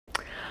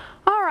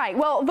right,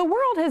 well, the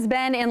world has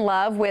been in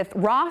love with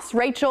Ross,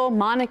 Rachel,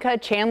 Monica,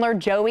 Chandler,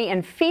 Joey,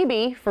 and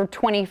Phoebe for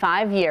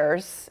 25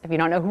 years. If you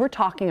don't know who we're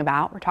talking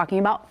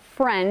about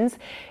Friends.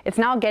 It's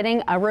now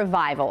getting a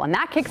revival, and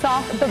that kicks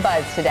off the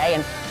buzz today.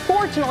 And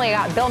fortunately,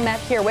 I got Bill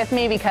Meth here with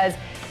me because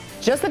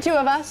just the two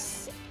of us.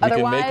 We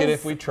Otherwise, can make it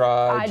if we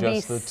try. I'd be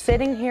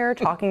sitting here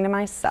talking to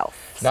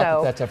myself. Not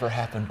that that's ever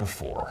happened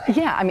before.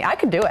 Yeah, I mean, I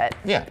could do it.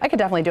 Yeah. I could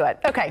definitely do it.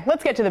 Okay,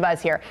 let's get to the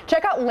buzz here.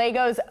 Check out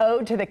Lego's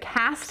Ode to the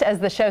Cast as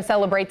the show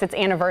celebrates its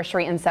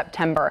anniversary in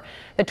September.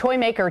 The toy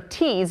maker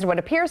teased what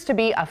appears to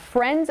be a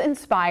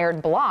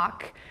Friends-inspired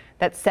block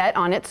that's set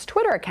on its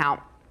Twitter account.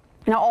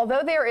 Now,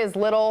 although there is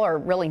little or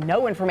really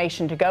no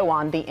information to go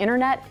on, the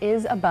internet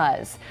is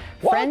abuzz.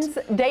 Friends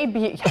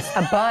debut, yes,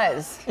 a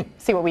buzz.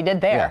 See what we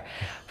did there.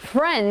 Yeah.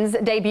 Friends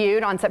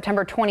debuted on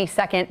September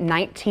 22nd,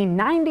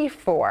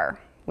 1994.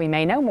 We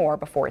may know more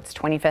before its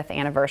 25th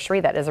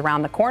anniversary that is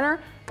around the corner.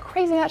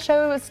 Crazy that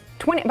show is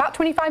about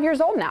 25 years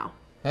old now.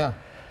 Yeah,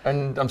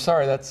 and I'm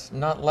sorry, that's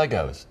not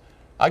Legos.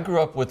 I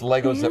grew up with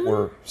Legos that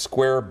were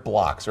square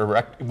blocks,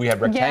 or we had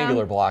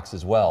rectangular blocks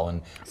as well,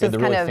 and we had the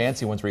really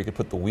fancy ones where you could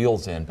put the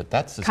wheels in, but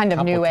that's just kind of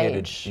complicated. New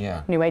age.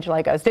 Yeah. New age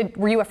Legos.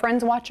 Were you a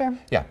Friends watcher?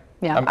 Yeah.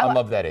 Yeah, I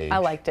love that age. I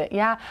liked it.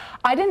 Yeah,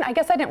 I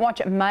guess I didn't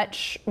watch it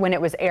much when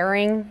it was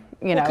airing.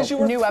 You know, you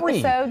were new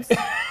 3. episodes.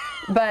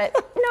 But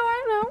no,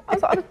 I don't know. I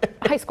was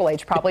high school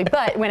age probably.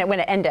 But when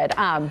it ended,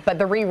 but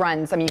the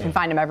reruns. I mean, you can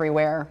find them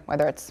everywhere,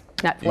 whether it's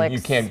Netflix. You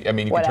can. I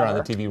mean, you can turn on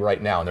the TV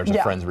right now, and there's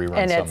a Friends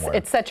rerun somewhere. And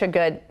it's such a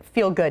good,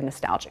 feel-good,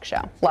 nostalgic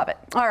show. Love it.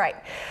 All right,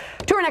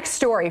 to our next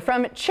story.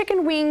 From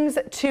chicken wings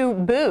to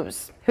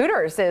booze,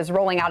 Hooters is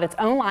rolling out its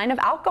own line of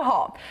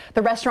alcohol.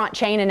 The restaurant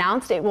chain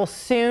announced it will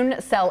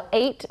soon sell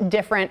 8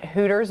 different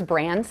Hooters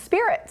brand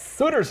spirits.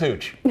 Hooters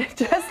Hooch.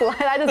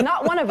 That is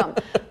not one of them.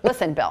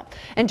 Listen, Bill.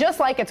 And just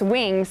like its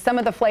wings, some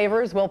of the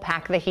flavors will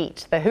pack the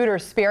heat. The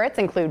Hooters spirits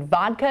include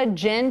vodka,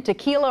 gin,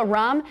 tequila,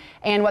 rum,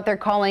 and what they're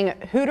calling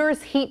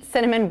Hooters Heat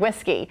Cinnamon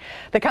Whiskey.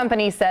 The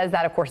company says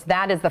that, of course,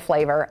 that is the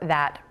flavor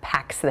that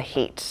packs the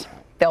heat.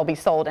 They'll be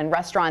sold in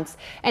restaurants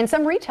and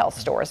some retail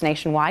stores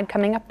nationwide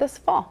coming up this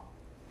fall.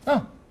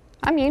 Oh.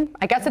 I mean,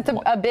 I guess it's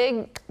a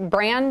big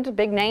brand,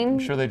 big name. I'm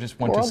sure they just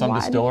went worldwide. to some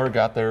distiller,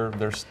 got their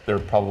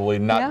probably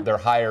not their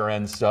higher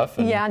end stuff.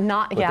 And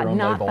not the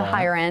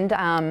higher end.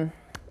 I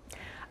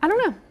don't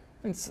know.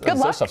 Good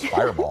luck. It's just a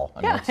Fireball.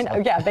 I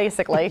know. Yeah,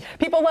 basically.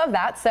 People love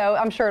that, so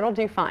I'm sure it'll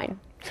do fine.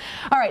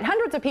 All right,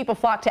 hundreds of people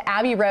flocked to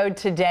Abbey Road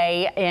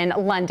today in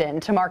London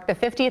to mark the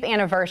 50th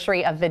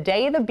anniversary of the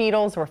day the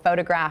Beatles were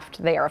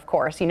photographed there, of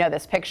course. You know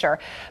this picture,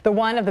 the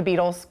one of the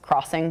Beatles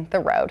crossing the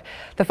road.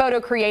 The photo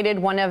created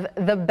one of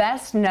the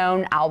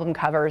best-known album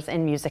covers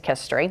in music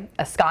history.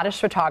 A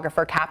Scottish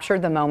photographer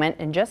captured the moment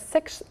in just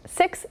six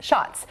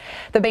shots.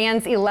 The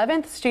band's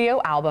 11th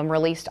studio album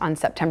released on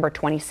September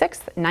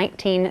 26th,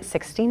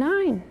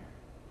 1969.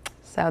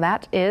 So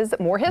that is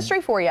more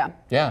history for you.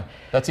 Yeah,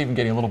 that's even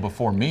getting a little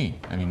before me.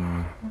 I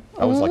mean,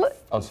 I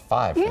was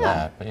 5 for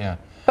that, but yeah.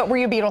 But were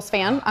you a Beatles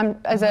fan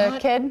as a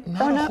kid?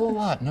 Not a whole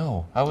lot,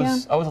 no. I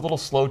was a little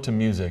slow to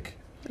music.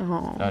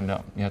 Oh.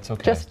 No, yeah, it's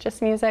okay.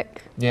 Just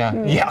music? Yeah,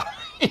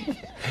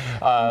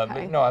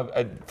 okay. No,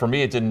 for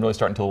me, it didn't really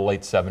start until the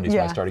late 70s when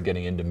I started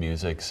getting into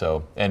music.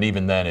 So, and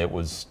even then, it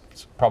was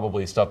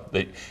probably stuff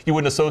that you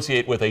wouldn't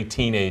associate with a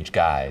teenage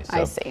guy.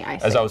 So I see.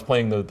 As I was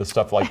playing the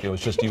stuff like it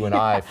was just you and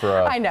I for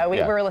a, I know,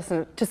 we were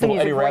listening to some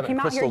music before I came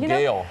out here. Crystal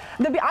Gale.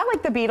 I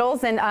like the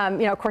Beatles, and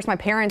you know, of course, my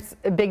parents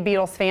are big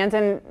Beatles fans,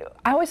 and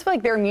I always feel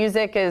like their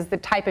music is the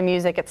type of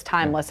music, it's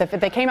timeless. If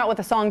they came out with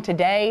a song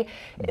today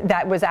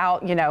that was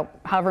out, you know,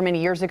 however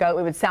many years ago,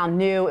 it would sound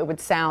new, it would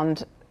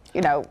sound,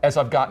 you know. As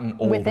I've gotten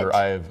older,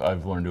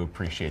 I've learned to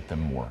appreciate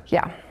them more.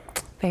 Yeah.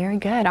 Very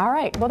good. All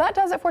right. Well, that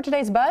does it for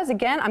today's buzz.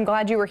 Again, I'm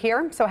glad you were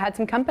here, so I had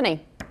some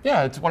company.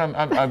 Yeah, it's what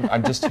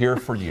I'm just here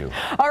for you.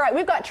 All right,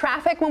 we've got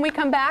traffic when we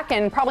come back,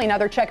 and probably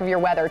another check of your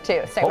weather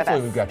too. Stay with us.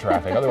 Hopefully we've got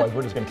traffic. Otherwise,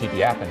 we're just going to keep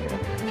yapping here.